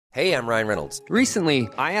Hey, I'm Ryan Reynolds. Recently,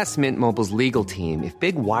 I asked Mint Mobile's legal team if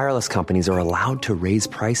big wireless companies are allowed to raise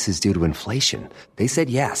prices due to inflation. They said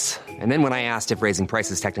yes. And then when I asked if raising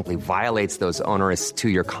prices technically violates those onerous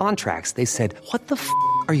two-year contracts, they said, "What the f***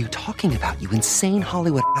 are you talking about, you insane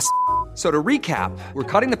Hollywood ass?" So to recap, we're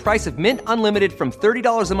cutting the price of Mint Unlimited from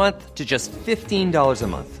 $30 a month to just $15 a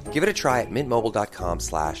month. Give it a try at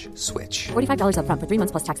mintmobile.com/switch. $45 up front for 3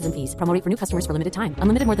 months plus taxes and fees. Promo rate for new customers for limited time.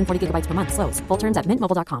 Unlimited more than 40 gigabytes per month. Slows full terms at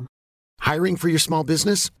mintmobile.com. Hiring for your small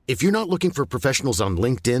business? If you're not looking for professionals on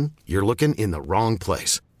LinkedIn, you're looking in the wrong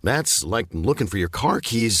place. That's like looking for your car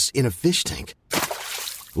keys in a fish tank.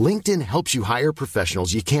 LinkedIn helps you hire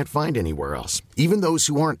professionals you can't find anywhere else, even those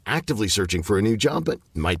who aren't actively searching for a new job but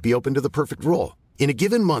might be open to the perfect role. In a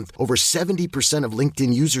given month, over 70% of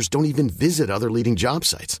LinkedIn users don't even visit other leading job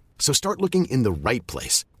sites. So start looking in the right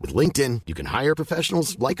place. With LinkedIn, you can hire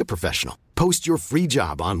professionals like a professional. Post your free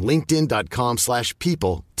job on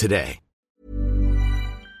linkedin.com/people today.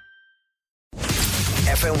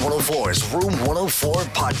 FM 104's Room 104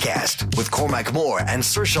 podcast with Cormac Moore and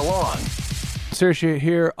Saoirse Long. Saoirse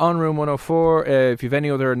here on Room 104. If you have any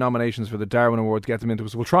other nominations for the Darwin Awards, get them into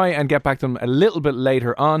us. We'll try and get back to them a little bit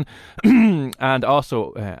later on. And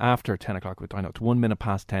also after 10 o'clock. I know it's 1 minute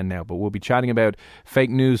past 10 now, but we'll be chatting about fake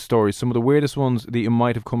news stories, some of the weirdest ones that you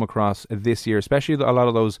might have come across this year, especially a lot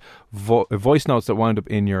of those voice notes that wound up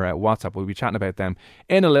in your WhatsApp. We'll be chatting about them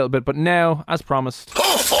in a little bit. But now, as promised,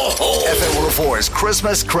 FM 104's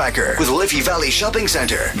Christmas Cracker with Liffey Valley Shopping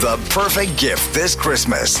Centre. The perfect gift this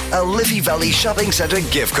Christmas. A Liffey Valley Shopping Centre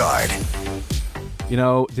gift card. You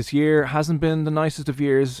know, this year hasn't been the nicest of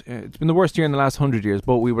years. It's been the worst year in the last 100 years,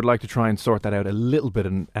 but we would like to try and sort that out a little bit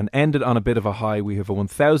and end it on a bit of a high. We have a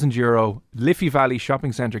 €1,000 Liffey Valley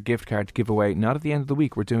Shopping Centre gift card to give away, not at the end of the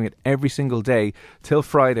week. We're doing it every single day till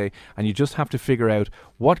Friday, and you just have to figure out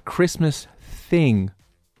what Christmas thing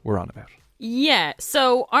we're on about. Yeah,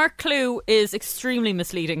 so our clue is extremely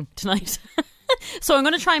misleading tonight. So I'm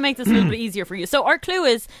going to try and make this a little bit easier for you. So our clue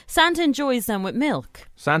is Santa enjoys them with milk.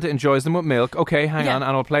 Santa enjoys them with milk. Okay, hang on,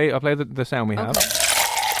 and I'll play the sound we have.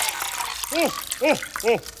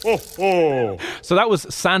 So that was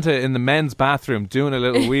Santa in the men's bathroom doing a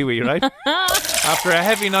little wee-wee, right? After a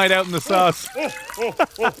heavy night out in the sauce.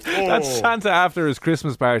 That's Santa after his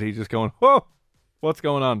Christmas party just going, whoa, what's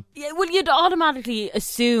going on? Yeah, well, you'd automatically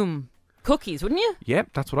assume cookies, wouldn't you? Yep,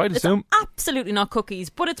 that's what I'd assume. It's absolutely not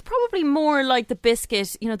cookies, but it's probably more like the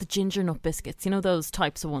biscuit, you know, the ginger nut biscuits, you know, those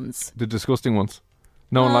types of ones. The disgusting ones.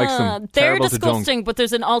 No one likes them. They're Terrible disgusting, but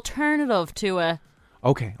there's an alternative to a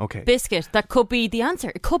biscuit that could be the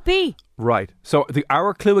answer. It could be. Right. So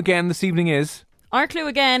our clue again this evening is... Our clue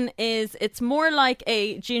again is it's more like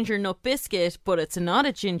a ginger nut biscuit, but it's not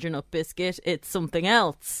a ginger nut biscuit, it's something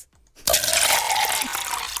else.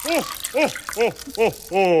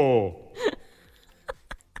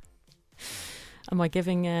 Am I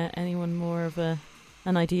giving anyone more of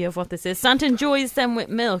an idea of what this is? Santa enjoys them with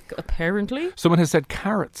milk, apparently. Someone has said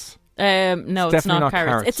carrots. No, it's not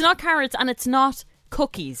carrots. It's not carrots and it's not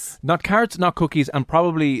cookies. Not carrots, not cookies, and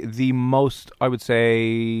probably the most, I would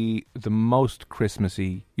say, the most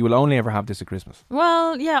Christmassy. You will only ever have this at Christmas.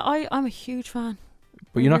 Well, yeah, I'm a huge fan.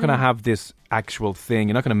 But you're not going to have this actual thing.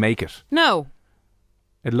 You're not going to make it. No.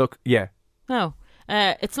 No.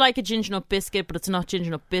 It's like a ginger nut biscuit, but it's not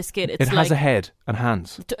ginger nut biscuit. It has a head and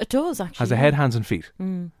hands. It does, actually. Has a head, hands and feet.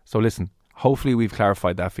 So listen, hopefully we've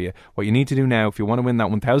clarified that for you. What you need to do now, if you want to win that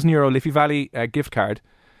 €1,000 Liffey Valley gift card,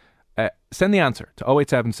 send the answer to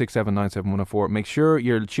 087 6797 104. Make sure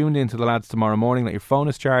you're tuned in to the lads tomorrow morning, that your phone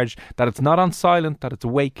is charged, that it's not on silent, that it's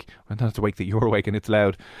awake, or not it's awake, that you're awake and it's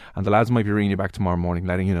loud, and the lads might be ringing you back tomorrow morning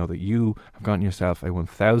letting you know that you have gotten yourself a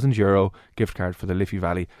 €1,000 gift card for the Liffey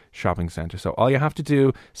Valley Shopping Centre. So all you have to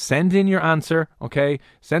do, send in your answer, okay?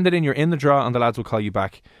 Send it in, you're in the draw, and the lads will call you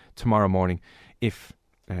back tomorrow morning if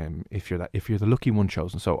you're the lucky one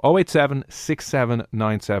chosen. So 087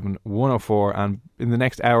 6797 104, and in the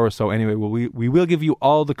next hour or so anyway, we will give you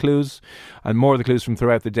all the clues and more of the clues from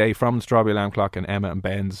throughout the day, from the Strawberry Alarm Clock and Emma and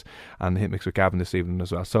Ben's and the Hit Mix with Gavin this evening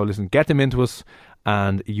as well. So listen, get them into us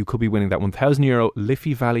and you could be winning that €1,000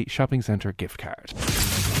 Liffey Valley Shopping Centre gift card.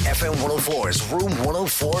 FM 104's Room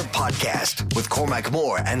 104 podcast with Cormac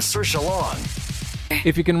Moore and Saoirse Long.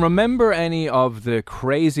 If you can remember any of the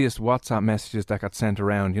craziest WhatsApp messages that got sent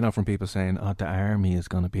around, you know, from people saying, oh, the army is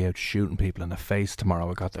going to be out shooting people in the face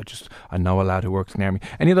tomorrow. I know a lad who works in the army.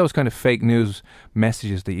 Any of those kind of fake news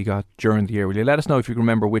messages that you got during the year, will you let us know if you can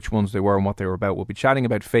remember which ones they were and what they were about? We'll be chatting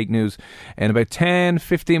about fake news in about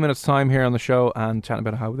 10-15 minutes time here on the show, and chatting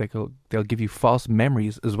about how they'll give you false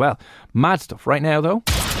memories as well. Mad stuff. Right now, though,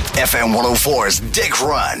 FM 104's Dick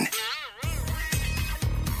Run.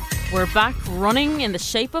 We're back running in the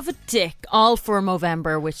shape of a dick, all for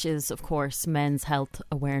Movember, which is, of course, Men's Health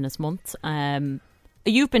Awareness Month.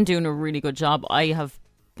 You've been doing a really good job. I have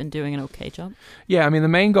been doing an okay job. Yeah, I mean, the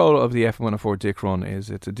main goal of the FM104 Dick Run is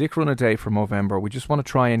it's a Dick Run a day for Movember. We just want to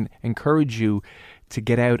try and encourage you to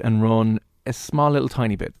get out and run a small little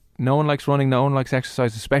tiny bit. No one likes running, no one likes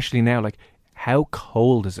exercise, especially now. Like, how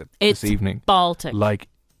cold is it this evening? It's Baltic. Like,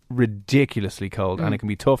 ridiculously cold, and it can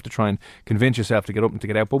be tough to try and convince yourself to get up and to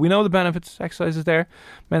get out, but we know the benefits. Exercise is there,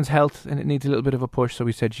 men's health, and it needs a little bit of a push. So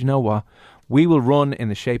we said, you know what, we will run in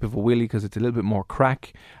the shape of a willy because it's a little bit more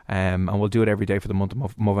crack, and we'll do it every day for the month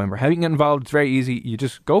of Movember. How you can get involved, it's very easy. You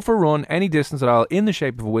just go for a run, any distance at all, in the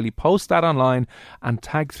shape of a willy, post that online and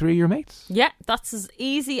tag 3 of your mates. Yeah, that's as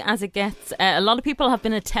easy as it gets. A lot of people have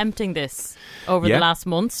been attempting this over the last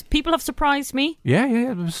months. People have surprised me.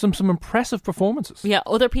 Yeah. Some impressive performances. Yeah,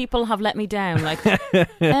 other people have let me down. Like,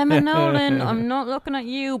 Emma Nolan, I'm not looking at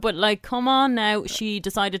you, but like, come on now. She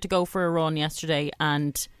decided to go for a run yesterday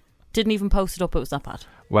and didn't even post it up. It was that bad.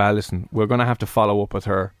 Well, listen, we're going to have to follow up with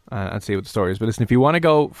her and see what the story is. But listen, if you want to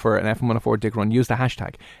go for an FM104 Dick Run, use the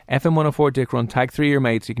hashtag FM104 Dick Run. Tag 3 of your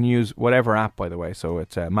mates. You can use whatever app, by the way. So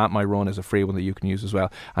it's Map My Run is a free one that you can use as well.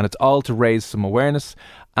 And it's all to raise some awareness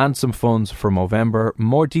and some funds for Movember.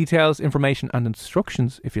 More details, information and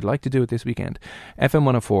instructions if you'd like to do it this weekend.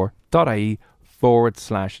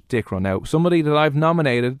 FM104.ie/Dick Run. Now, somebody that I've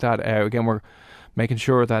nominated that, again, we're making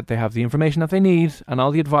sure that they have the information that they need and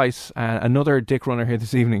all the advice. Another Dick Runner here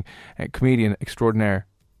this evening, comedian extraordinaire,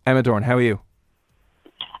 Emma Dorn. How are you?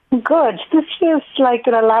 Good. This feels like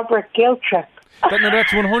an elaborate guilt trip.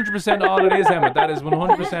 That's 100% all it is, Emma. That is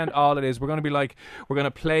 100% all it is. We're going to we're going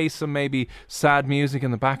to play some maybe sad music in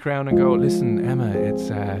the background and go, listen, Emma, it's...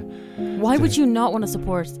 Why would you not want to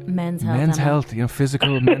support men's health? Men's Emma? health,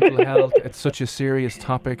 physical, mental health. It's such a serious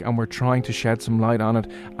topic and we're trying to shed some light on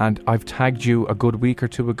it. And I've tagged you a good week or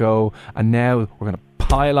two ago and now we're going to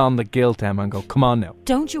pile on the guilt, Emma, and go, come on now.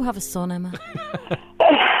 Don't you have a son, Emma?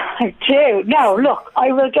 I do. No, look,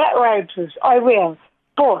 I will get around to it. I will.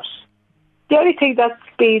 But the only thing that's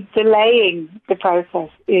been delaying the process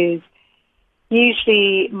is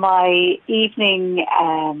usually my evening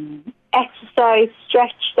exercise,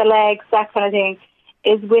 stretch the legs, that kind of thing,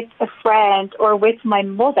 is with a friend or with my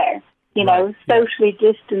mother, socially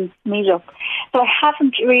distanced meet-up. So I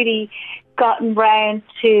haven't really gotten round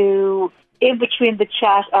to, in between the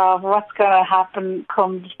chat of what's going to happen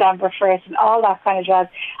come December 1st and all that kind of jazz,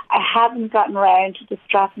 I haven't gotten round to just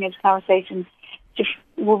dropping into conversation.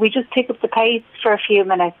 Will we just pick up the pace for a few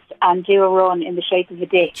minutes and do a run in the shape of a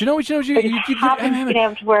dick? Do you know what? You haven't been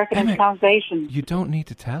able to work it into conversation. You don't need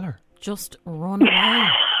to tell her. Just run away.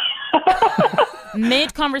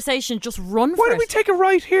 Mid-conversation, just run for it. Why don't we take a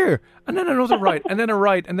right here? And then another right, and then a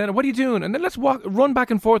right, and then what are you doing? And then let's run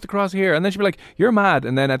back and forth across here. And then she'll be like, you're mad.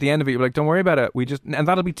 And then at the end of it, you'll be like, don't worry about it. And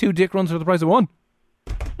that'll be 2 dick runs for the price of 1.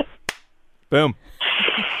 Boom.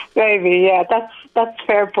 Maybe, yeah, that's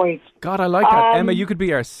fair point. God, I like that. Emma, you could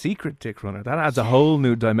be our secret dick runner. That adds a whole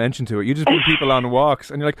new dimension to it. You just bring people on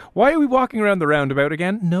walks and you're like, why are we walking around the roundabout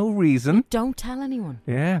again? No reason. Don't tell anyone.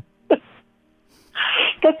 Yeah.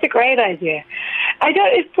 That's a great idea. I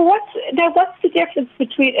don't. What's the difference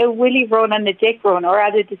between a willy run and a dick run, or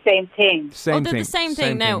are they the same thing? They're the same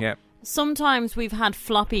thing. Now, yeah. Sometimes we've had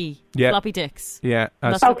floppy dicks. Yeah.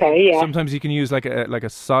 Okay. Yeah. Sometimes you can use like a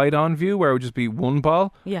side-on view where it would just be one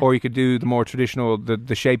ball, or you could do the more traditional,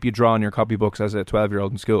 the shape you draw in your copybooks as a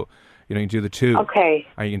 12-year-old in school. You can do the 2. Okay.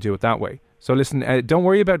 And you can do it that way. So listen, don't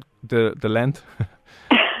worry about the length.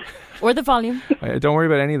 Or the volume. Don't worry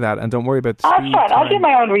about any of that, and don't worry about the speed. That's fine. I'll do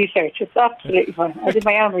my own research. It's absolutely fine. I'll do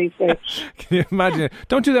my own research. Can you imagine it?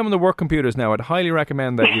 Don't do them on the work computers now. I'd highly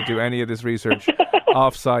recommend that you do any of this research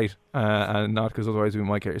off-site, and not, because otherwise we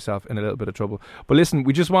might get yourself in a little bit of trouble. But listen,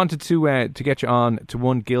 we just wanted to get you on to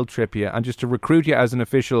one guilt trip you, and just to recruit you as an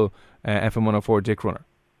official FM104 Dick Runner.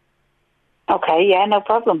 Okay, yeah, no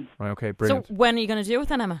problem. Right, okay, brilliant. So when are you going to do it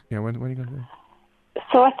then, Emma? Yeah, when are you going to do it?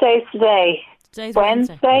 So what day is today? Today's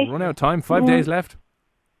Wednesday. Run out of time. 5 days left.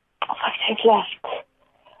 5 days left.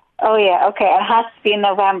 Oh yeah, okay. It has to be in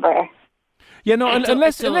November. Yeah, no,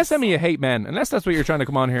 unless Emma, you hate men. Unless that's what you're trying to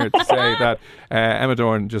come on here to say, that Emma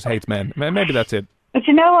Dorn just hates men. Maybe that's it. But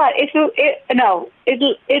you know what?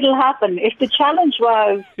 It'll happen. If the challenge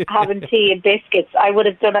was having tea and biscuits, I would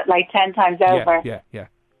have done it like 10 times over. Yeah.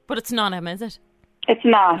 But it's not, Emma, is it? It's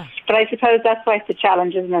not. But I suppose that's why it's a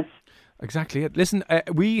challenge, isn't it? Exactly it. Listen,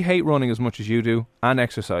 we hate running as much as you do, and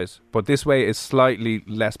exercise, but this way is slightly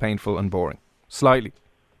less painful and boring. Slightly.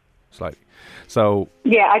 So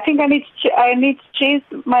yeah, I think I need to choose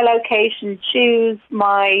my location, choose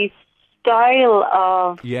my style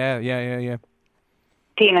of Yeah.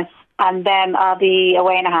 penis, and then I'll be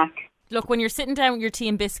away in a hack. Look, when you're sitting down with your tea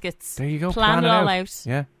and biscuits, There you go. plan it all out.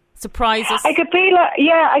 Yeah. Surprise us. I could be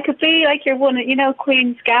like your one,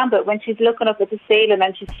 Queen's Gambit, when she's looking up at the ceiling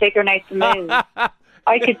and she's figuring out the moon.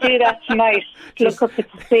 I could do that tonight. Look up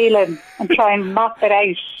at the ceiling and try and mop it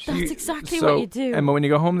out. That's exactly So, what you do. Emma, when you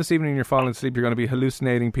go home this evening and you're falling asleep, you're going to be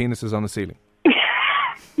hallucinating penises on the ceiling.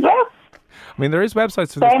 Well, I mean, there is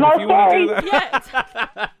websites for this, Same but if old you want to do story. that,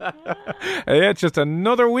 Yeah. yeah, it's just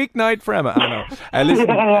another weeknight for Emma. I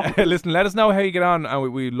know. Listen, let us know how you get on,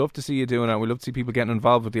 and we'd love to see you doing it. We'd love to see people getting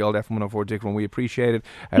involved with the old FM104 Dick Run. We appreciate it.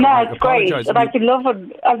 no, I it's great. apologise. And I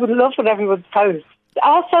would love what everyone's post.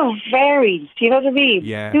 Also varied. Do you know what I mean?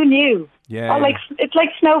 Yeah. Who knew? Yeah. It's like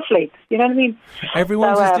snowflakes. You know what I mean?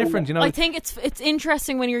 Everyone's So, is different, you know. I think it's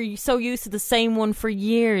interesting when you're so used to the same one for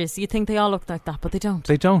years. You think they all look like that, but they don't.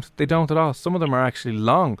 They don't at all. Some of them are actually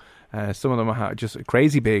long. Some of them are just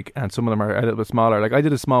crazy big, and some of them are a little bit smaller. Like I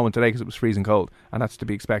did a small one today because it was freezing cold, and that's to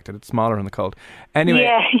be expected. It's smaller in the cold. Anyway,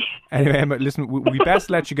 Emma, listen, we best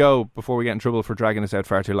let you go before we get in trouble for dragging this out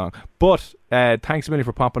far too long. But thanks a million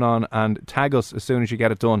for popping on, and tag us as soon as you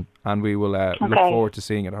get it done, and we will look forward to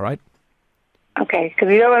seeing it. All right? Okay, because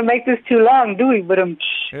we don't want to make this too long, do we? But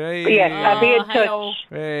Hey. yes, I'll be in Hey-o. touch.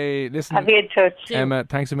 Hey, listen, I'll be in touch. Emma,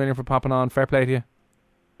 thanks a million for popping on. Fair play to you.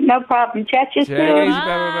 No problem. Chat you Take it soon. easy,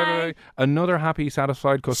 bye. Another happy,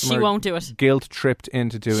 satisfied customer. She won't do it. Guilt tripped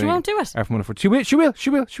into doing. She won't do it. FM104. She will.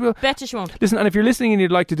 Bet you she won't. Listen, and if you're listening and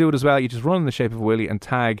you'd like to do it as well, you just run in the shape of a willy and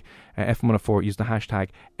tag FM104. Use the hashtag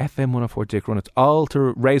FM104 Dick Run. It's all to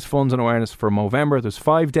raise funds and awareness for Movember. There's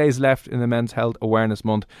 5 days left in the Men's Health Awareness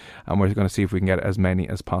Month, and we're going to see if we can get as many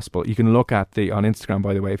as possible. You can look at on Instagram,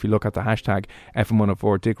 by the way, if you look at the hashtag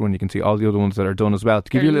FM104 Dick Run, you can see all the other ones that are done as well to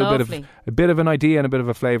give you a bit of an idea and a bit of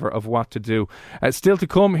a flavour of what to do. Still to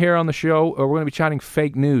come here on the show, we're going to be chatting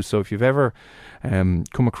fake news. So if you've ever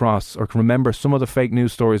come across or can remember some of the fake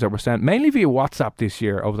news stories that were sent mainly via WhatsApp this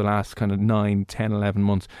year over the last kind of 9, 10, 11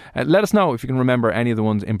 months, let us know if you can remember any of the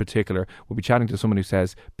ones in particular. We'll be chatting to someone who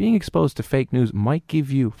says being exposed to fake news might give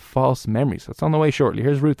you false memories. That's on the way shortly.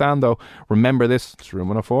 Here's Ruth Ann though. Remember this. It's Room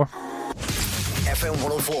 104. FM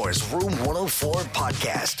 104's Room 104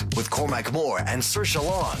 podcast with Cormac Moore and Saoirse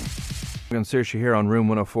Long. We're on Saoirse here on Room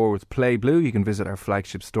 104 with Play Blue. You can visit our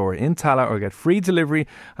flagship store in Tala or get free delivery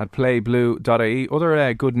at playblue.ie.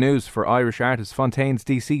 Other good news for Irish artists. Fontaines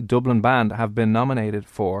DC Dublin Band have been nominated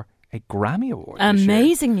for a Grammy Award.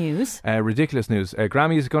 Amazing news. Ridiculous news.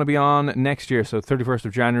 Grammy is going to be on next year, so 31st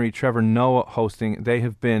of January. Trevor Noah hosting. They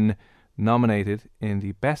have been nominated in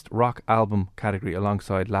the Best Rock Album category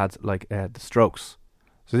alongside lads like The Strokes.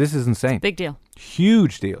 So this is insane. Big deal.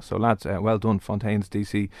 Huge deal. So lads, well done, Fontaines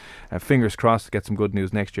DC. Fingers crossed to get some good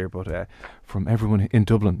news next year. But from everyone in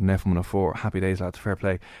Dublin and FM104, happy days, lads. Fair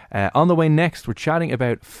play. On the way next, we're chatting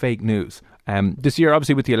about fake news. This year,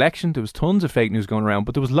 obviously, with the election, there was tons of fake news going around,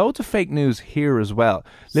 but there was loads of fake news here as well.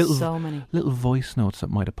 So many. Little voice notes that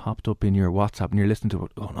might have popped up in your WhatsApp and you're listening to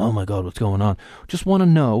it going, oh my God, what's going on? Just want to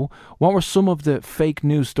know, what were some of the fake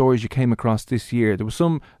news stories you came across this year? There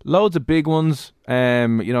were loads of big ones,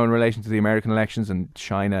 in relation to the American elections and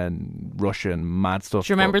China and Russia and mad stuff.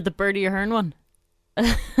 Do you remember the Bertie Ahern one?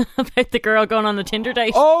 About the girl going on the Tinder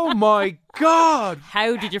date? Oh my God!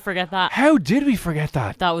 How did you forget that? How did we forget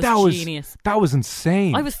that? That was genius. That was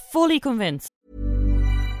insane. I was fully convinced.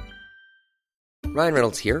 Ryan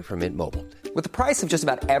Reynolds here from Mint Mobile. With the price of just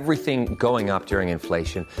about everything going up during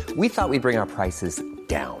inflation, we thought we'd bring our prices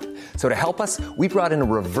down. So to help us, we brought in a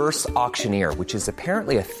reverse auctioneer, which is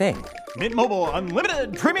apparently a thing. Mint Mobile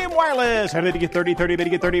Unlimited Premium Wireless. How to get 30, 30, bit to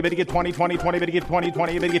get 30, bit to get 20, 20, 20, bit to get 20,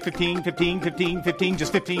 20, bit to get 15, 15, 15, 15,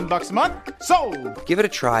 just $15 a month? Sold! Give it a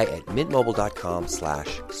try at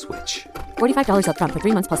mintmobile.com/switch. $45 up front for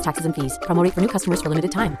 3 months plus taxes and fees. Promo rate for new customers for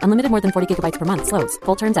limited time. Unlimited more than 40 gigabytes per month. Slows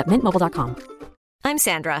full terms at mintmobile.com. I'm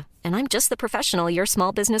Sandra, and I'm just the professional your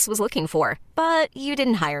small business was looking for. But you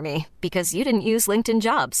didn't hire me because you didn't use LinkedIn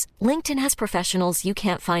Jobs. LinkedIn has professionals you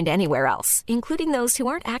can't find anywhere else, including those who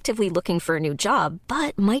aren't actively looking for a new job,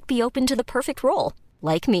 but might be open to the perfect role,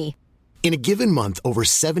 like me. In a given month, over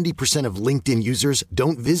 70% of LinkedIn users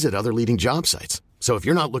don't visit other leading job sites. So if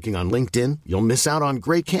you're not looking on LinkedIn, you'll miss out on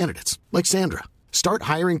great candidates like Sandra. Start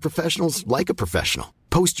hiring professionals like a professional.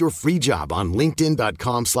 Post your free job on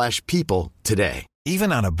linkedin.com/people today.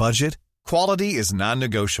 Even on a budget, quality is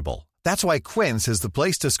non-negotiable. That's why Quince is the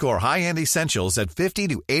place to score high-end essentials at 50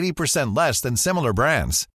 to 80% less than similar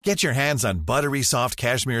brands. Get your hands on buttery soft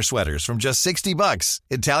cashmere sweaters from just $60,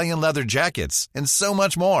 Italian leather jackets, and so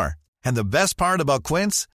much more. And the best part about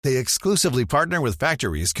Quince, they exclusively partner with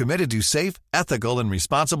factories committed to safe, ethical, and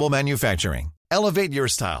responsible manufacturing. Elevate your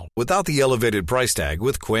style without the elevated price tag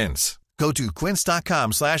with Quince. Go to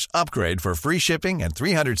quince.com/upgrade for free shipping and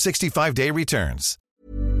 365-day returns.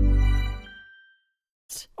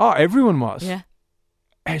 Oh, everyone was. Yeah.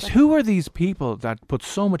 Who are these people that put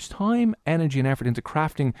so much time, energy and effort into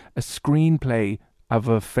crafting a screenplay of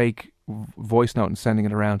a fake voice note and sending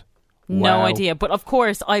it around? No Wow. idea. But of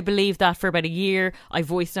course, I believed that for about a year. I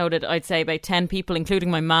voice noted, I'd say, about 10 people,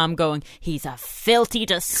 including my mum, going, he's a filthy,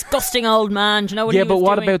 disgusting old man. Do you know what he was but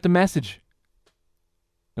what doing? about the message?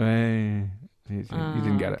 You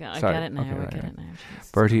didn't get it. Okay, Sorry. I get it now. Okay, I right, get right. it now.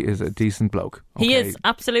 Jesus Bertie Christ. is a decent bloke. He Okay. is,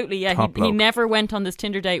 absolutely, yeah. Top He bloke. never went on this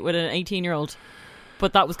Tinder date with an 18-year-old.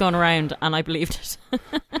 But that was going around and I believed it.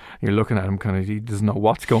 You're looking at him kind of, he doesn't know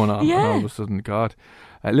what's going on. Yeah. And all of a sudden, God.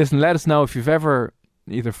 Listen, let us know if you've ever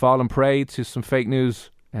either fallen prey to some fake news.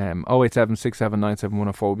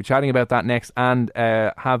 087-6797-104. We'll be chatting about that next and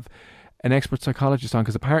have an expert psychologist on,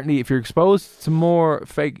 because apparently if you're exposed to more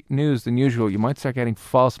fake news than usual, you might start getting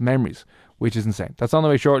false memories, which is insane. That's on the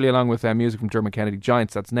way shortly, along with music from Dermot Kennedy,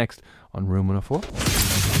 Giants. That's next on Room 104.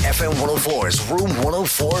 FM 104's Room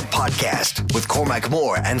 104 podcast with Cormac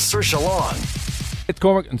Moore and Saoirse Long. It's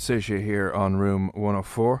Cormac and Saoirse here on Room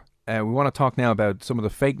 104. We want to talk now about some of the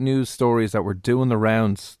fake news stories that were doing the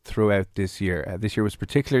rounds throughout this year. This year was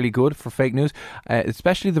particularly good for fake news,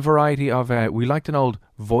 especially the variety of, we liked an old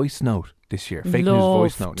voice note this year. Fake news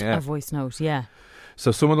voice note, yeah. A voice note, yeah.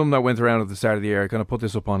 So some of them that went around at the start of the year, I'm going to put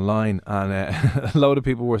this up online, and a load of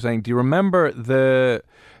people were saying, do you remember this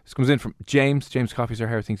comes in from James Coffey's our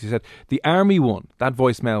hair thinks, he said, the army one, that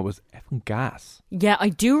voicemail was effing gas. Yeah, I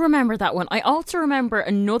do remember that one. I also remember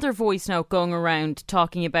another voice note going around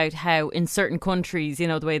talking about how in certain countries, you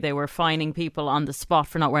know, the way they were fining people on the spot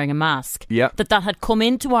for not wearing a mask, Yeah. that had come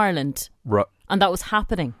into Ireland Right. and that was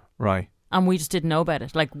happening. Right. And we just didn't know about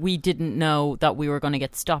it. Like, we didn't know that we were going to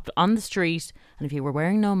get stopped on the street, and if you were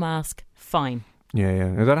wearing no mask, fine.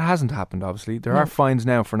 Yeah. Now, that hasn't happened, obviously. There are fines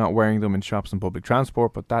now for not wearing them in shops and public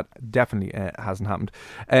transport, but that definitely hasn't happened.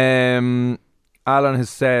 Alan has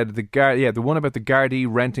said, the one about the Gardaí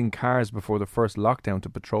renting cars before the first lockdown to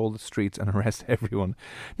patrol the streets and arrest everyone.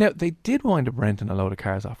 Now, they did wind up renting a load of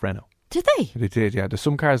cars off Renault. Did they? They did, yeah. There's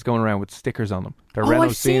some cars going around with stickers on them. They're Oh, Renault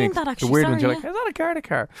I've seen Scenics. that, actually. The weird Sorry, ones, you're yeah. like, is that a Garda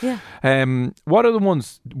car? Yeah. What are the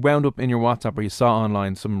ones wound up in your WhatsApp or you saw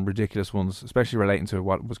online, some ridiculous ones, especially relating to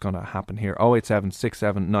what was going to happen here?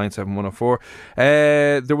 087-6797-104.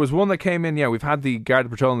 There was one that came in, we've had the Garda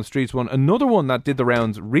Patrol on the streets one. Another one that did the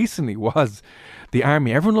rounds recently was the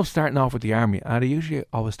army. Everyone loves starting off with the army, and I usually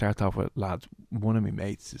always start off with, lads, one of my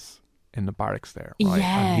mates is in the barracks there, right?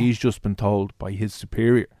 Yeah. And he's just been told by his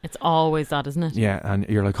superior. It's always that, isn't it? Yeah, and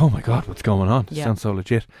you're like, oh my God, what's going on? It Yeah. sounds so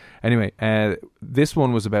legit. Anyway, this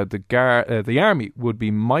one was about the army would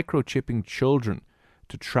be microchipping children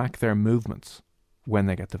to track their movements when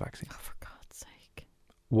they get the vaccine. Oh, for God's sake.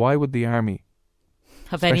 Why would the army,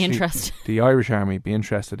 Have any especially interest? the Irish army, be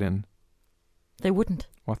interested in They wouldn't.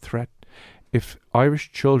 what threat? If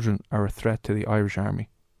Irish children are a threat to the Irish army,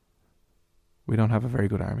 we don't have a very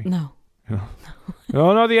good army. No. You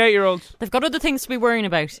know? No, the 8-year-olds. They've got other things to be worrying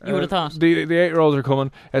about, you would have thought. The 8-year-olds are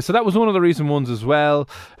coming. So that was one of the recent ones as well.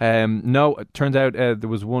 No, it turns out there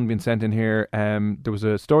was one being sent in here. There was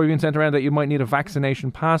a story being sent around that you might need a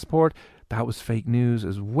vaccination passport. That was fake news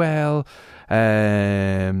as well.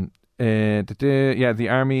 The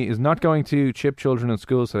army is not going to chip children in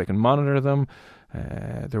schools so they can monitor them.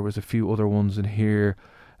 There was a few other ones in here.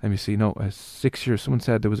 Let me see. No, someone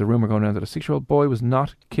said there was a rumour going around that a 6-year-old boy was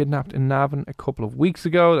not kidnapped in Navan a couple of weeks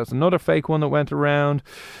ago. That's another fake one that went around.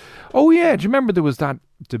 Oh yeah, do you remember there was that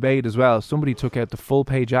debate as well? Somebody took out the full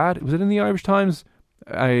page ad. Was it in the Irish Times?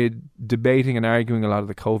 Debating and arguing a lot of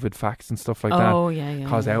the COVID facts and stuff like that. Oh yeah.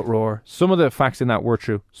 Caused outroar. Some of the facts in that were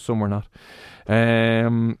true, some were not. But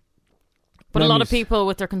a lot of people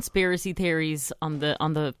with their conspiracy theories on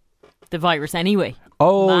the virus anyway.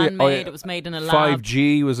 Man-made, it was made in a lab.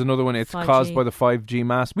 5G was another one. It's 5G. caused by the 5G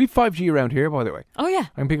mass. We have 5G around here, by the way. Oh yeah.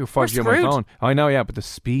 I can pick up We're 5G on my screwed. phone. I know, yeah, but the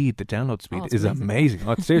speed, the download speed it's is amazing.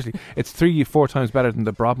 amazing. Seriously, it's 3-4 times better than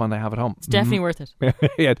the broadband I have at home. It's definitely worth it.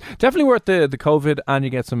 Yeah, definitely worth the COVID, and you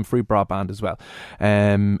get some free broadband as well.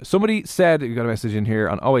 Somebody said, you got a message in here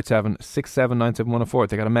on 087-6797-104.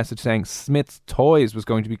 They got a message saying Smith's Toys was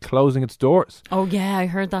going to be closing its doors. Oh yeah, I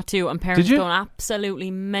heard that too. And parents Did you? going absolutely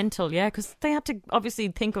mental. Yeah, because they had to obviously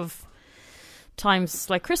think of times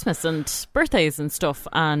like Christmas and birthdays and stuff,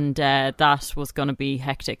 and that was going to be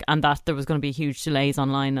hectic, and that there was going to be huge delays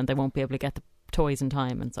online, and they won't be able to get the toys in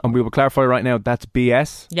time and so. And we will clarify right now, that's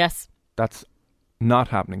BS. Yes. That's Not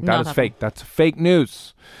happening. That Not is happening. fake. That's fake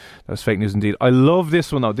news. That's fake news indeed. I love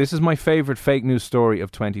this one though. This is my favourite fake news story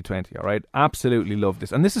of 2020. All right, absolutely love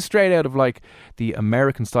this. And this is straight out of like the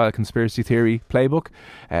American style conspiracy theory playbook.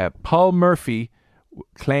 Paul Murphy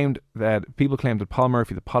claimed that Paul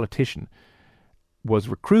Murphy, the politician, was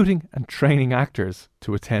recruiting and training actors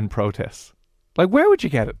to attend protests. Like, where would you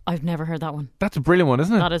get it? I've never heard that one. That's a brilliant one,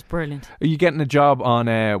 isn't it? That is brilliant. Are you getting a job on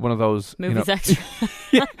one of those Movies Extra?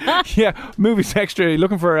 yeah, Movies Extra. You're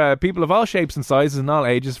looking for people of all shapes and sizes and all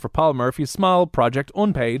ages for Paul Murphy. A small project,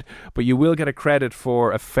 unpaid, but you will get a credit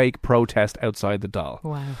for a fake protest outside the Dáil.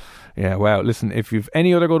 Wow. Yeah, wow. Listen, if you've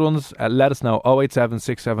any other good ones, let us know. 087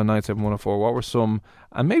 679 7104. What were some,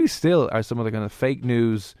 and maybe still are some of the kind of fake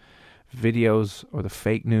news videos or the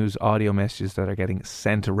fake news audio messages that are getting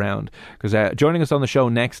sent around? Because joining us on the show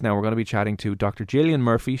next now, we're going to be chatting to Dr. Gillian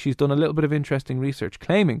Murphy. She's done a little bit of interesting research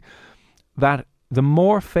claiming that the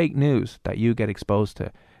more fake news that you get exposed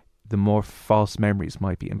to, the more false memories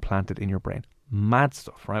might be implanted in your brain. Mad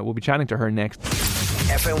stuff, right? We'll be chatting to her next.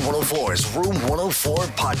 FM 104's Room 104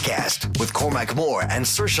 podcast with Cormac Moore and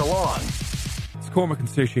Saoirse Long. It's Cormac and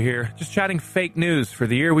Saoirse here, just chatting fake news. For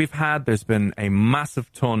the year we've had, there's been a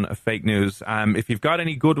massive ton of fake news. If you've got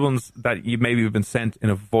any good ones that you maybe have been sent in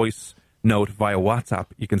a voice note via WhatsApp,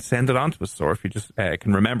 you can send it on to us, or if you just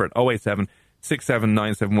can remember it, 087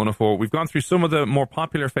 679 7104. We've gone through some of the more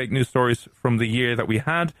popular fake news stories from the year that we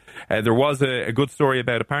had. There was a good story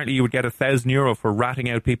about apparently you would get €1,000 for ratting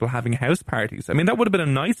out people having house parties. I mean, that would have been a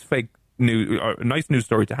nice fake news, a nice news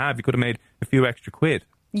story to have. You could have made a few extra quid.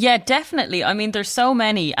 Yeah, definitely. I mean, there's so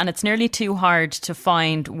many, and it's nearly too hard to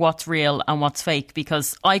find what's real and what's fake,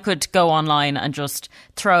 because I could go online and just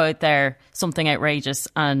throw out there something outrageous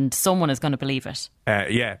and someone is going to believe it.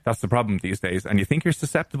 Yeah, that's the problem these days. And you think you're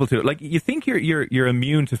susceptible to it. Like, you think you're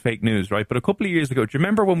immune to fake news, right? But a couple of years ago, do you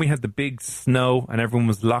remember when we had the big snow and everyone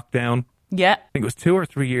was locked down? Yeah. I think it was 2 or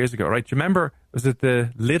 3 years ago, right? Do you remember, was it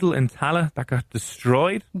the Lidl in Tala that got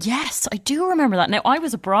destroyed? Yes, I do remember that. Now, I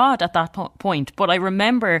was abroad at that point, but I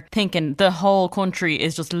remember thinking the whole country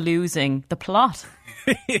is just losing the plot.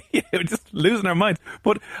 Yeah, we're just losing our minds.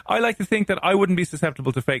 But I like to think that I wouldn't be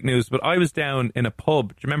susceptible to fake news, but I was down in a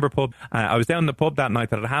pub. Do you remember a pub? I was down in the pub that night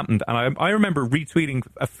that it happened, and I remember retweeting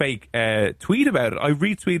a fake tweet about it. I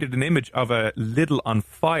retweeted an image of a Lidl on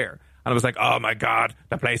fire. And I was like, oh my God,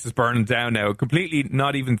 the place is burning down now. Completely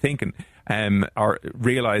not even thinking or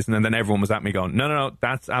realising. And then everyone was at me going, no,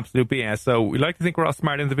 that's absolute BS. So we like to think we're all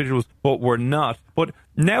smart individuals, but we're not. But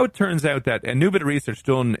now it turns out that a new bit of research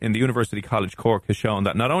done in the University College Cork has shown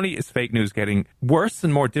that not only is fake news getting worse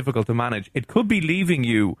and more difficult to manage, it could be leaving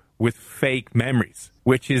you with fake memories,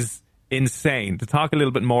 which is insane. To talk a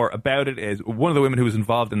little bit more about it is one of the women who was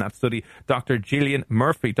involved in that study, Dr. Gillian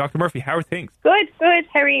Murphy. Dr. Murphy, how are things? Good.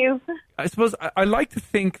 How are you? I suppose I like to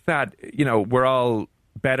think that, you know, we're all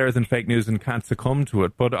better than fake news and can't succumb to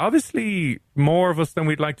it, but obviously more of us than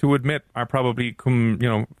we'd like to admit are probably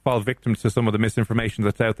fall victim to some of the misinformation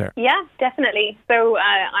that's out there. Yeah, definitely. So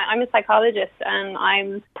I'm a psychologist, and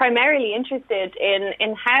I'm primarily interested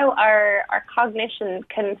in how our cognition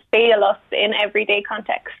can fail us in everyday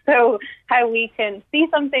context. So how we can see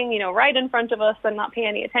something, right in front of us and not pay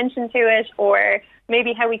any attention to it, or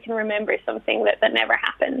maybe how we can remember something that never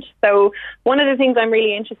happened. So one of the things I'm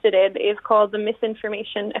really interested in is called the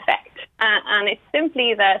misinformation effect. And it's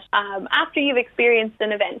simply that after you've experienced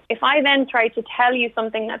an event, if I then try to tell you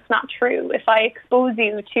something that's not true, if I expose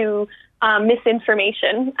you to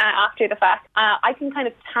misinformation after the fact, I can kind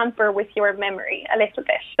of tamper with your memory a little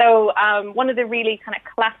bit. So one of the really kind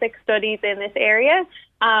of classic studies in this area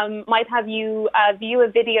might have you view a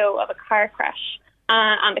video of a car crash.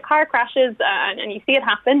 And the car crashes and you see it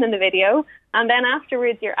happen in the video. And then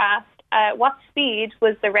afterwards you're asked, what speed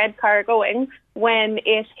was the red car going when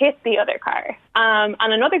it hit the other car? And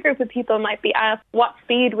another group of people might be asked, what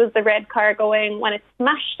speed was the red car going when it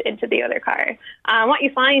smashed into the other car? What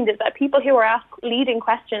you find is that people who are asked leading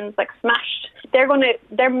questions like smashed,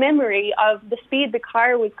 their memory of the speed the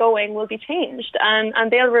car was going will be changed, and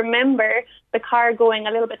they'll remember the car going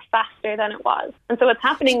a little bit faster than it was. And so what's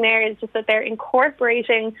happening there is just that they're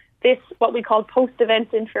incorporating this, what we call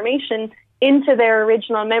post-event information, into their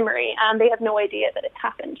original memory, and they have no idea that it's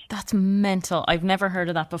happened. That's mental. I've never heard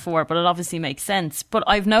of that before, but it obviously makes sense. But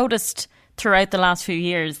I've noticed throughout the last few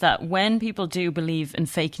years that when people do believe in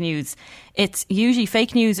fake news,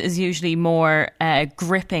 fake news is usually more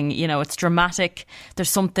gripping. It's dramatic. There's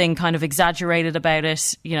something kind of exaggerated about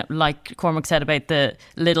it. Like Cormac said about the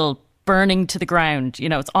Lidl burning to the ground.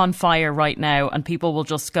 It's on fire right now, and people will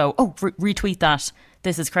just go, oh, retweet that.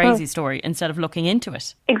 this is crazy story instead of looking into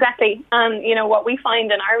it. Exactly. And, what we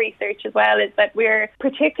find in our research as well is that we're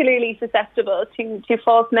particularly susceptible to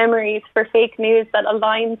false memories for fake news that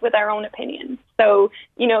aligns with our own opinions. So,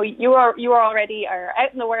 you already are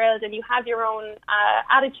out in the world and you have your own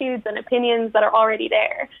attitudes and opinions that are already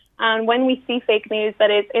there. And when we see fake news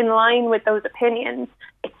that is in line with those opinions,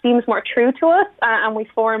 it seems more true to us and we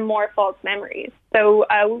form more false memories. So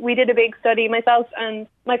we did a big study, myself and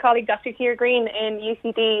my colleague Dr. Keir Green in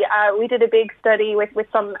UCD, we did a big study with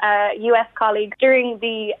some US colleagues during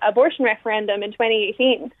the abortion referendum in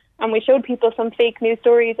 2018. And we showed people some fake news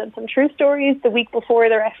stories and some true stories the week before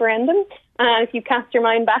the referendum. If you cast your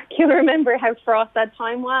mind back, you'll remember how fraught that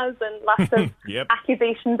time was and lots of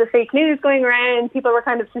accusations of fake news going around. People were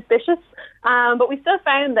kind of suspicious. But we still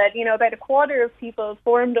found that, about a quarter of people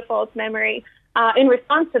formed a false memory in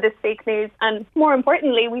response to this fake news. And more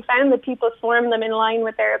importantly, we found that people form them in line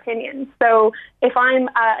with their opinions. So if I'm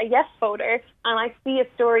a yes voter and I see a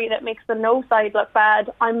story that makes the no side look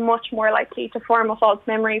bad, I'm much more likely to form a false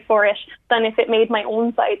memory for it than if it made my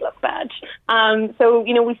own side look bad. So,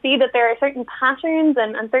 we see that there are certain patterns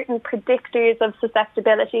and certain predictors of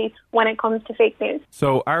susceptibility when it comes to fake news.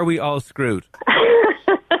 So are we all screwed?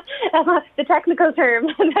 The technical term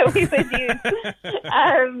that we would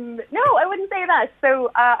use. No, I wouldn't say that.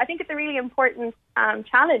 So I think it's a really important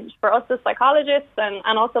challenge for us as psychologists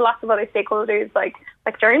and also lots of other stakeholders like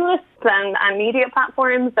journalists and media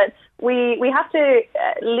platforms that we have to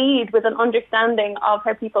lead with an understanding of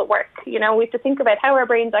how people work. We have to think about how our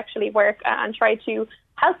brains actually work and try to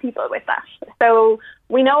help people with that. So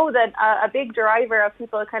we know that a big driver of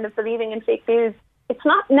people kind of believing in fake news, it's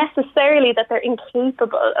not necessarily that they're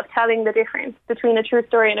incapable of telling the difference between a true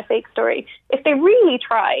story and a fake story. If they really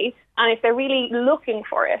try and if they're really looking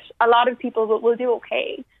for it, a lot of people will do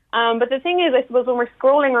okay. But the thing is, I suppose, when we're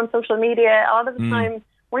scrolling on social media, a lot of the time,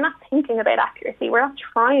 we're not thinking about accuracy. We're not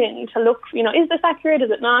trying to look, is this accurate?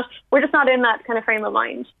 Is it not? We're just not in that kind of frame of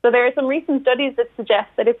mind. So there are some recent studies that suggest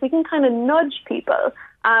that if we can kind of nudge people,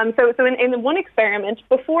 so in one experiment,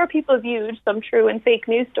 before people viewed some true and fake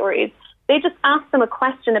news stories, they just asked them a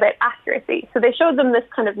question about accuracy. So they showed them this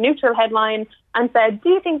kind of neutral headline and said, do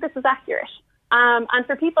you think this is accurate? And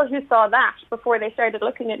for people who saw that before they started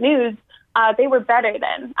looking at news, they were better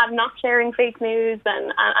then at not sharing fake news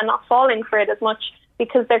and not falling for it as much,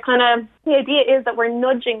 because they're the idea is that we're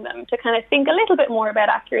nudging them to kind of think a little bit more about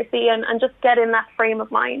accuracy and just get in that frame of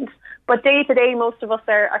mind. But day to day, most of us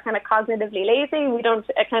are kind of cognitively lazy. We don't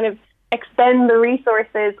kind of expend the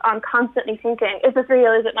resources on constantly thinking, is this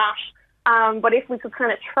real, is it not? But if we could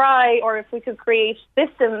kind of try, or if we could create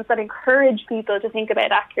systems that encourage people to think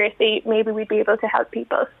about accuracy, maybe we'd be able to help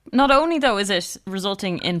people. Not only, though, is it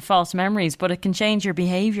resulting in false memories, but it can change your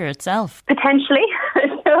behaviour itself. Potentially.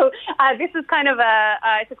 So this is kind of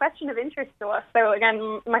it's a question of interest to us. So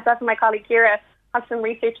again, myself and my colleague Kira have some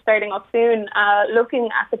research starting up soon looking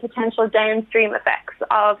at the potential downstream effects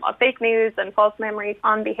of fake news and false memories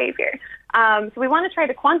on behaviour. So we want to try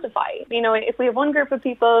to quantify, if we have one group of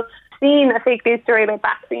people seen a fake news story about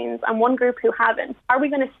vaccines and one group who haven't, are we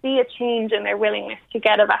going to see a change in their willingness to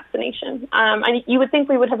get a vaccination? And you would think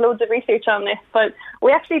we would have loads of research on this, but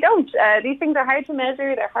we actually don't. These things are hard to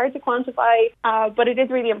measure, they're hard to quantify, but it is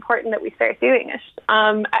really important that we start doing it.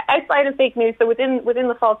 Outside of fake news, so within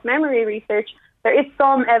the false memory research, there is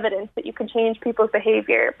some evidence that you can change people's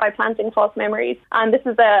behaviour by planting false memories. And this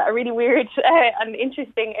is a really weird and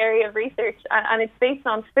interesting area of research, and it's based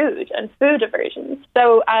on food and food aversions.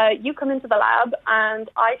 So you come into the lab and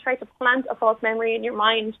I try to plant a false memory in your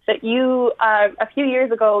mind that you, a few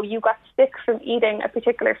years ago, you got sick from eating a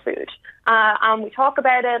particular food. And we talk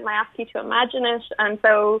about it and I ask you to imagine it. And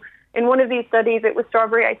so in one of these studies, it was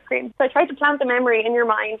strawberry ice cream. So I tried to plant the memory in your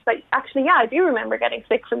mind that actually, I do remember getting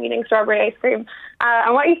sick from eating strawberry ice cream.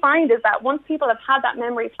 And what you find is that once people have had that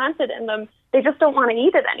memory planted in them, they just don't want to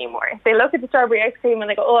eat it anymore. They look at the strawberry ice cream and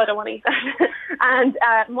they go, oh, I don't want to eat that. And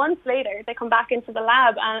months later, they come back into the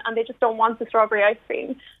lab and they just don't want the strawberry ice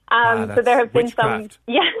cream. So there have been witchcraft.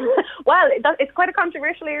 Well, it's quite a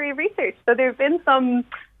controversial area of research. So there have been some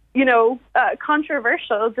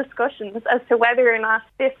controversial discussions as to whether or not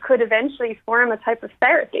this could eventually form a type of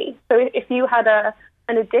therapy. So if you had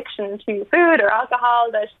an addiction to food or alcohol,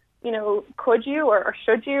 that, could you or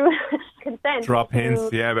should you consent? Drop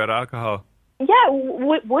hints, about alcohol. Yeah,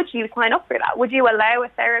 would you sign up for that? Would you allow a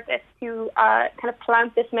therapist to kind of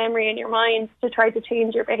plant this memory in your mind to try to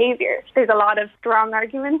change your behaviour? There's a lot of strong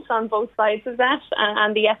arguments on both sides of that,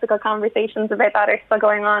 and the ethical conversations about that are still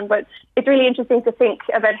going on. But it's really interesting to think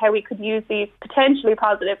about how we could use these potentially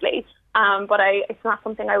positively. But it's not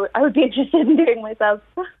something I would be interested in doing myself.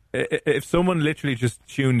 if someone literally just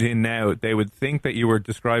tuned in now, they would think that you were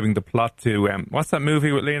describing the plot to what's that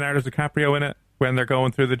movie with Leonardo DiCaprio in it, when they're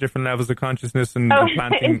going through the different levels of consciousness and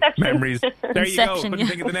implanting memories. There you go. Couldn't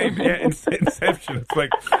think of the name. Yeah, Inception. It's like,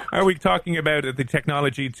 are we talking about the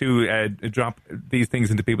technology to drop these things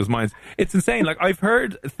into people's minds? It's insane. Like, I've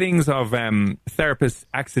heard things of therapists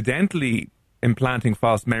accidentally implanting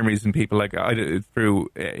false memories in people, like through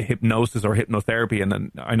hypnosis or hypnotherapy. And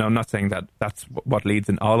then I know I'm not saying that that's what leads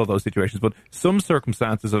in all of those situations, but some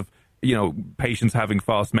circumstances of, you know, patients having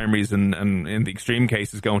false memories and in the extreme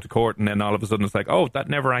cases going to court, and then all of a sudden it's like, oh, that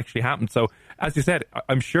never actually happened. So, as you said,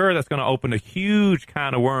 I'm sure that's going to open a huge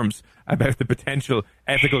can of worms about the potential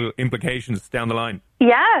ethical implications down the line.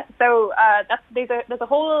 Yeah, so there's a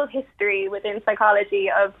whole history within psychology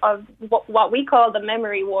of what we call the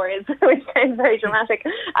memory wars, which sounds very dramatic,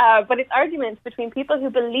 but it's arguments between people who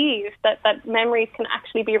believe that memories can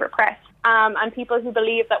actually be repressed, and people who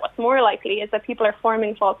believe that what's more likely is that people are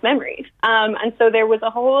forming false memories. And so there was a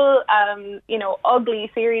whole,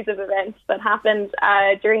 ugly series of events that happened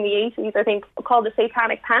during the 80s, I think, called the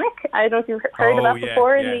Satanic Panic. I don't know if you've heard of that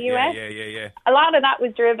before in the US. Yeah. A lot of that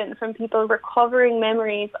was driven from people recovering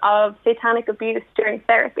memories of satanic abuse during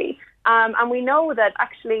therapy. And we know that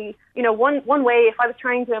actually, you know, one way, if I was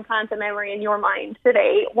trying to implant a memory in your mind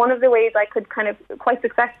today, one of the ways I could kind of quite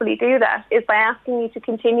successfully do that is by asking you to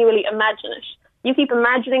continually imagine it. You keep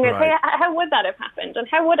imagining it. Hey, how would that have happened? And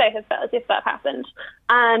how would I have felt if that happened?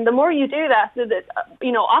 And the more you do that,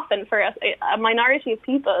 often for a minority of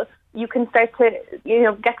people, you can start to,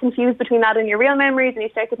 get confused between that and your real memories, and you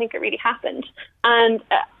start to think it really happened. And,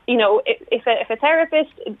 if a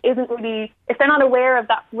therapist if they're not aware of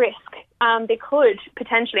that risk, they could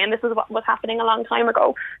potentially, and this is what was happening a long time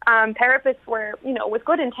ago, therapists were, with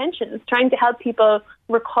good intentions, trying to help people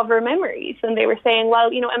recover memories. And they were saying, well,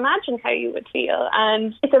 imagine how you would feel.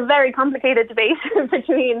 And it's a very complicated debate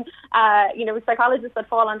between, psychologists that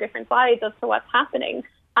fall on different sides as to what's happening.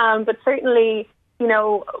 But certainly,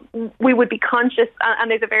 we would be conscious,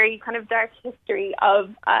 and there's a very kind of dark history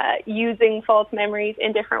of using false memories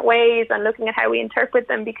in different ways and looking at how we interpret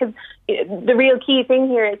them, because the real key thing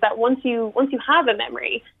here is that once you have a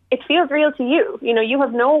memory, it feels real to you. You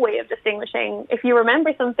have no way of distinguishing. If you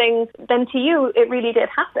remember something, then to you, it really did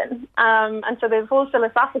happen. And so there's whole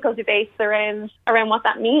philosophical debates around what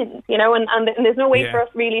that means, and there's no way for us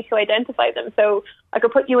really to identify them. So I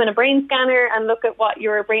could put you in a brain scanner and look at what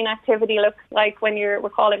your brain activity looks like when you're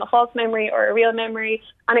recalling a false memory or a real memory,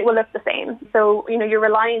 and it will look the same. So, you're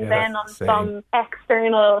relying then on some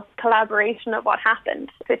external collaboration of what happened.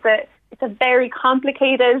 It's a very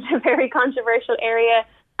complicated, very controversial area.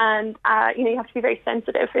 And, you have to be very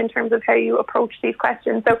sensitive in terms of how you approach these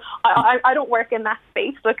questions. So I don't work in that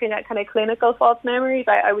space looking at kind of clinical false memories.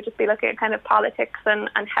 I would just be looking at kind of politics and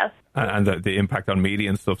health. And the impact on media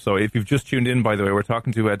and stuff. So if you've just tuned in, by the way, we're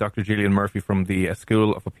talking to Dr. Gillian Murphy from the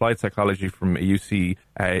School of Applied Psychology from University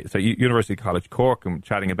College Cork, and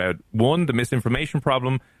chatting about, one, the misinformation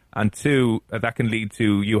problem, and two, that can lead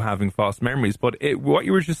to you having false memories. But what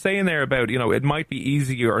you were just saying there about, it might be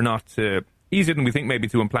easier than we think maybe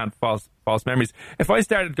to implant false memories. If I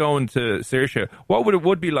started going to Saoirse, what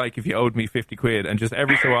would be like if you owed me 50 quid and just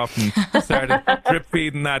every so often started drip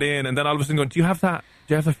feeding that in, and then all of a sudden going, do you have that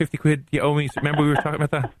 50 quid you owe me? Remember we were talking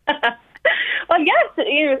about that? Well, yes,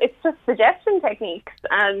 it's just suggestion techniques,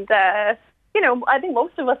 and I think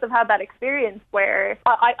most of us have had that experience where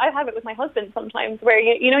I have it with my husband sometimes, where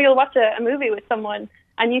you'll watch a movie with someone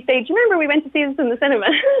and you say, do you remember we went to see this in the cinema?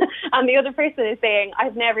 And the other person is saying,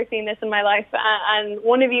 I've never seen this in my life. And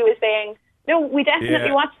one of you is saying, no, we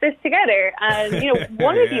definitely watched this together. And,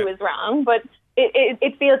 one of you is wrong, but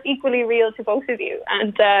it feels equally real to both of you.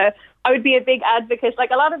 And I would be a big advocate.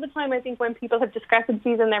 Like, a lot of the time, I think when people have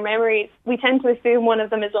discrepancies in their memories, we tend to assume one of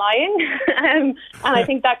them is lying. And I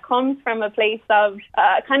think that comes from a place of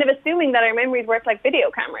kind of assuming that our memories work like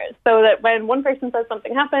video cameras. So that when one person says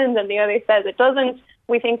something happened and the other says it doesn't,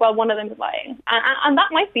 we think, well, one of them is lying. And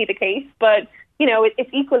that might be the case, but, it's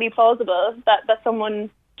equally plausible that someone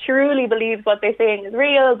truly believes what they're saying is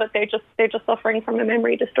real, but they're just suffering from a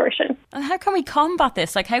memory distortion. And how can we combat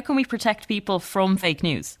this? Like, how can we protect people from fake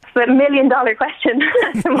news? It's $1 million question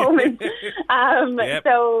at the moment.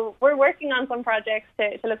 So we're working on some projects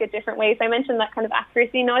to look at different ways. I mentioned that kind of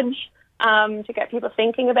accuracy nudge to get people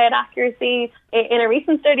thinking about accuracy. In a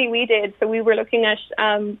recent study we did, so we were looking at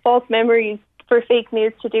false memories for fake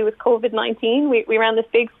news to do with COVID-19. We ran this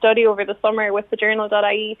big study over the summer with the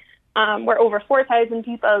journal.ie, where over 4,000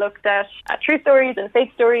 people looked at true stories and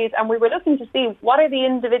fake stories, and we were looking to see what are the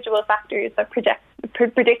individual factors that predict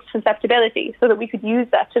susceptibility so that we could use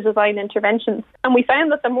that to design interventions. And we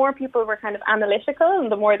found that the more people were kind of analytical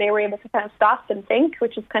and the more they were able to kind of stop and think,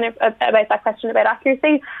 which is kind of about that question about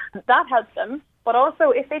accuracy, that helped them. But also,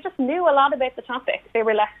 if they just knew a lot about the topic, they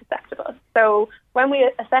were less susceptible. So when we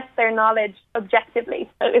assessed their knowledge objectively,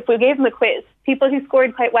 if we gave them a quiz, people who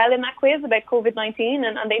scored quite well in that quiz about COVID-19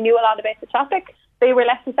 and they knew a lot about the topic, they were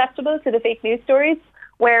less susceptible to the fake news stories.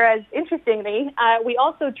 Whereas, interestingly, we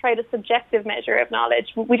also tried a subjective measure of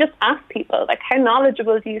knowledge. We just asked people, like, how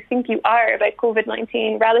knowledgeable do you think you are about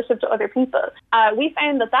COVID-19 relative to other people? We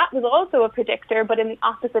found that was also a predictor, but in the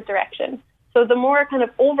opposite direction. So the more kind of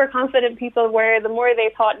overconfident people were, the more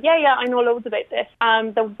they thought, yeah, I know loads about this,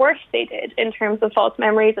 the worse they did in terms of false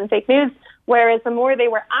memories and fake news. Whereas the more they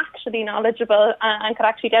were actually knowledgeable and could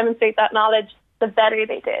actually demonstrate that knowledge, the better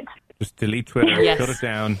they did. Just delete Twitter, shut it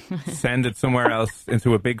down, send it somewhere else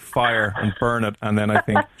into a big fire and burn it, and then I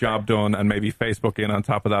think job done, and maybe Facebook in on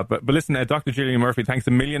top of that. But listen, Dr. Gillian Murphy, thanks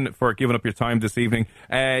a million for giving up your time this evening.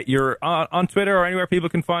 You're on Twitter or anywhere people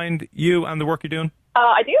can find you and the work you're doing?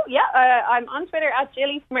 I do, yeah. I'm on Twitter at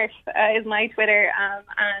Jilly Smurf is my Twitter.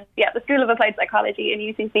 And yeah, the School of Applied Psychology in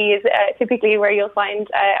UCC is typically where you'll find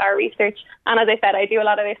our research. And as I said, I do a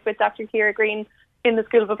lot of this with Dr. Ciara Green in the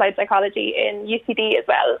School of Applied Psychology in UCD as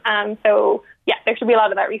well. So yeah, there should be a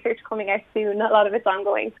lot of that research coming out soon. A lot of it's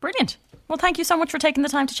ongoing. Brilliant. Well, thank you so much for taking the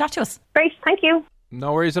time to chat to us. Great, thank you.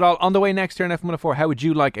 No worries at all. On the way next here on FM104, how would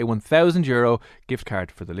you like a €1,000 gift card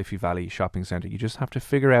for the Liffey Valley Shopping Centre? You just have to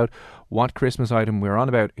figure out what Christmas item we're on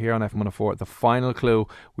about here on FM104. The final clue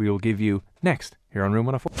we will give you next here on Room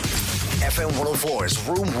 104. FM 104's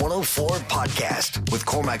Room 104 podcast with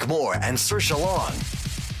Cormac Moore and Saoirse Long.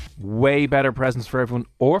 Way better presents for everyone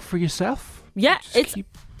or for yourself. Yeah, it's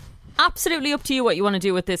absolutely up to you what you want to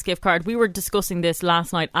do with this gift card. We were discussing this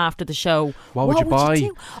last night after the show. What would you buy?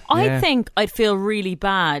 I think I'd feel really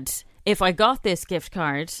bad if I got this gift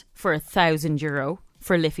card for €1,000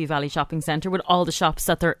 for Liffey Valley Shopping Centre with all the shops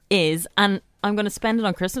that there is, and I'm going to spend it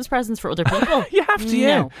on Christmas presents for other people. You have to,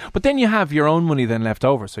 yeah. But then you have your own money then left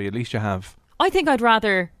over, so at least you have. I think I'd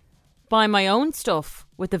rather buy my own stuff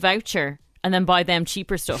with the voucher and then buy them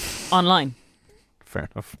cheaper stuff online. Fair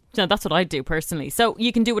enough. So that's what I'd do personally. So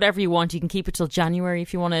you can do whatever you want. You can keep it till January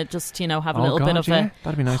if you want to just, have a little bit of a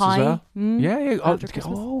that'd be nice high, as well. Yeah.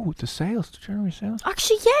 The sales, the January sales.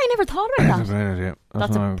 Actually, yeah, I never thought about that.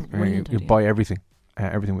 That's a brilliant idea. You buy everything.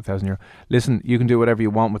 Everything with €1,000. Listen, you can do whatever you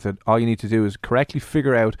want with it. All you need to do is correctly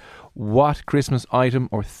figure out what Christmas item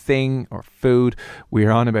or thing or food we're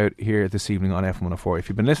on about here this evening on FM104. If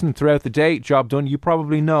you've been listening throughout the day, job done, you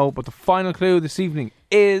probably know. But the final clue this evening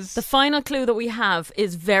is... The final clue that we have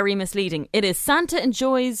is very misleading. It is Santa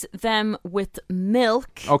enjoys them with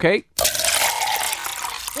milk. Okay.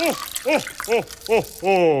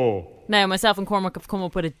 Now, myself and Cormac have come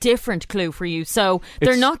up with a different clue for you. So,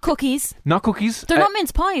 they're not cookies. Not cookies. They're not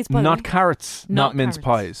mince pies, by the way. Not carrots. Not mince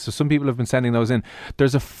pies. So, some people have been sending those in.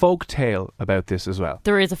 There's a folk tale about this as well.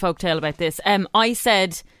 There is a folk tale about this. I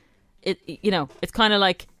said, it's kind of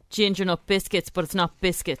like ginger nut biscuits, but it's not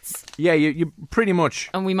biscuits. Yeah, you pretty much.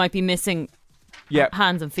 And we might be missing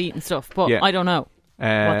hands and feet and stuff, but I don't know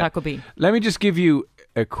what that could be. Let me just give you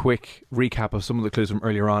a quick recap of some of the clues from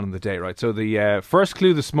earlier on in the day, right? So the first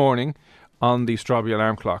clue this morning on the Strawberry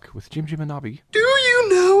Alarm Clock with Jim and Nobby. Do you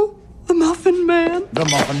know the Muffin Man? The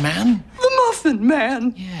Muffin Man? The Muffin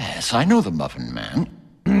Man. Yes, I know the Muffin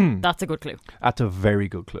Man. That's a good clue. That's a very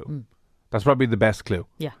good clue. That's probably the best clue.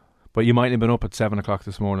 Yeah. But you might have been up at 7 o'clock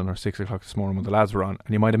this morning or 6 o'clock this morning when the lads were on,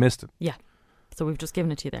 and you might have missed it. Yeah. So we've just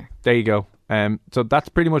given it to you there. There you go. So that's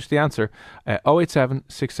pretty much the answer. 087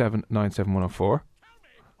 67 97 104.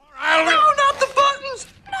 No, not the buttons!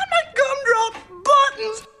 Not my gumdrop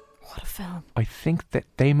buttons! What a film. I think that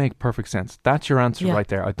they make perfect sense. That's your answer right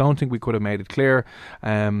there. I don't think we could have made it clear.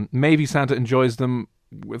 Maybe Santa enjoys them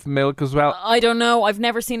with milk as well. I don't know. I've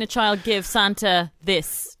never seen a child give Santa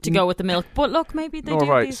this to go with the milk. But look, maybe they do.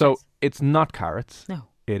 Right. So it's not carrots. No.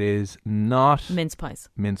 It is not mince pies.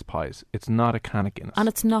 It's not a can of Guinness. And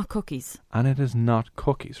it's not cookies. And it is not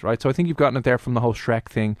cookies, right? So I think you've gotten it there from the whole Shrek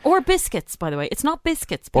thing. Or biscuits, by the way. It's not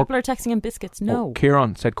biscuits. People are texting in biscuits. No.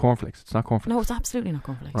 Kieran said cornflakes. It's not cornflakes. No, it's absolutely not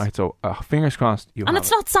cornflakes. Right, so fingers crossed you And have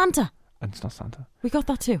it's not Santa. And it's not Santa. We got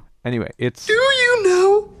that too. Anyway, it's... Do you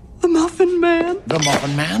know the Muffin Man? The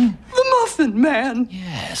Muffin Man? The Muffin Man.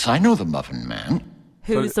 Yes, I know the Muffin Man.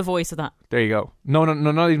 Who's the voice of that? There you go. No,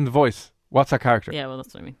 not even the voice. What's that character? Yeah, well,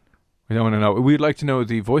 that's what I mean. We don't want to know. We'd like to know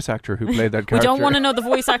the voice actor who played that character. We don't want to know the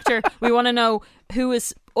voice actor. We want to know who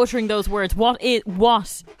is uttering those words. What is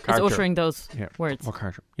uttering those words? What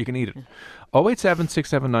character? You can eat it. 087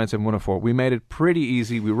 679 104. We made it pretty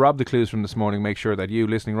easy. We robbed the clues from this morning. Make sure that you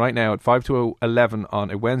listening right now at 5 to 11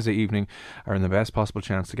 on a Wednesday evening are in the best possible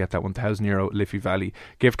chance to get that €1,000 Liffey Valley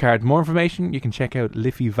gift card. More information, you can check out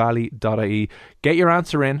liffeyvalley.ie. Get your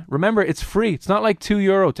answer in. Remember, it's free. It's not like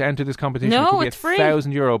 €2 to enter this competition. No, it could be it's free.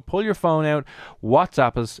 €1,000. Pull your phone out,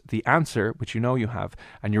 WhatsApp us the answer, which you know you have,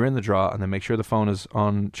 and you're in the draw. And then make sure the phone is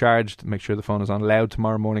on charged. Make sure the phone is on loud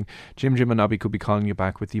tomorrow morning. Jim and Nobby could be calling you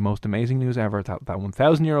back with the most amazing news ever. That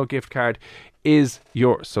 €1,000 gift card is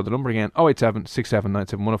yours. So the number again, 087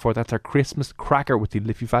 679 104. That's our Christmas cracker with the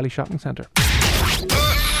Liffey Valley Shopping Centre.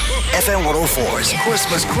 FM 104's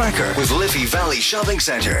Christmas Cracker with Liffey Valley Shopping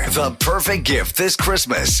Centre. The perfect gift this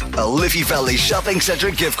Christmas. A Liffey Valley Shopping Centre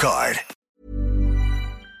gift card.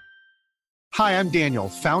 Hi, I'm Daniel,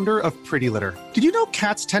 founder of Pretty Litter. Did you know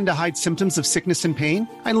cats tend to hide symptoms of sickness and pain?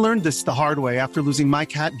 I learned this the hard way after losing my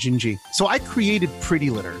cat, Gingy. So I created Pretty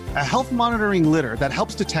Litter, a health monitoring litter that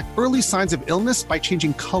helps detect early signs of illness by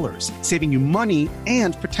changing colors, saving you money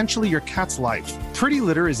and potentially your cat's life. Pretty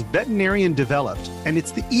Litter is veterinarian developed, and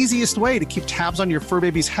it's the easiest way to keep tabs on your fur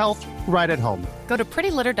baby's health right at home. Go to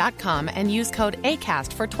prettylitter.com and use code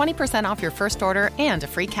ACAST for 20% off your first order and a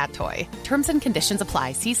free cat toy. Terms and conditions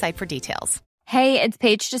apply. See site for details. Hey, it's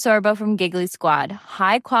Paige DeSorbo from Giggly Squad.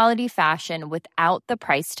 High quality fashion without the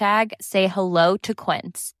price tag. Say hello to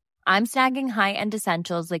Quince. I'm snagging high-end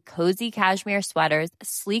essentials like cozy cashmere sweaters,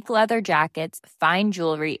 sleek leather jackets, fine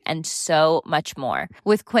jewelry, and so much more.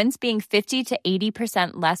 With Quince being 50 to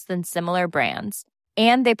 80% less than similar brands.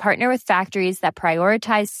 And they partner with factories that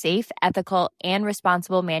prioritize safe, ethical, and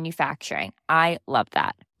responsible manufacturing. I love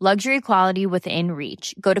that. Luxury quality within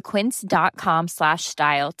reach. Go to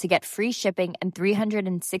quince.com/style to get free shipping and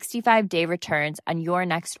 365-day returns on your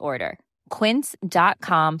next order.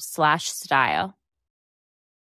 Quince.com/style.